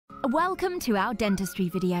Welcome to our dentistry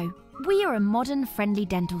video. We are a modern, friendly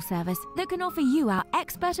dental service that can offer you our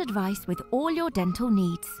expert advice with all your dental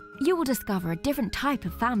needs. You will discover a different type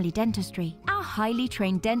of family dentistry. Our highly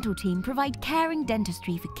trained dental team provide caring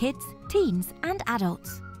dentistry for kids, teens, and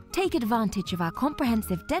adults. Take advantage of our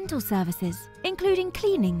comprehensive dental services, including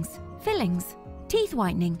cleanings, fillings, teeth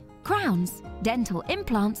whitening, crowns, dental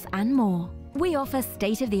implants, and more. We offer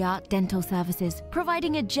state-of-the-art dental services,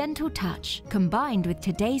 providing a gentle touch combined with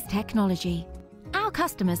today's technology. Our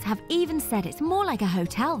customers have even said it's more like a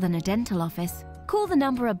hotel than a dental office. Call the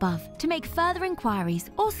number above to make further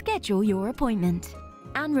inquiries or schedule your appointment.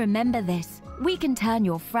 And remember this, we can turn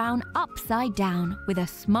your frown upside down with a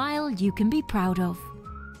smile you can be proud of.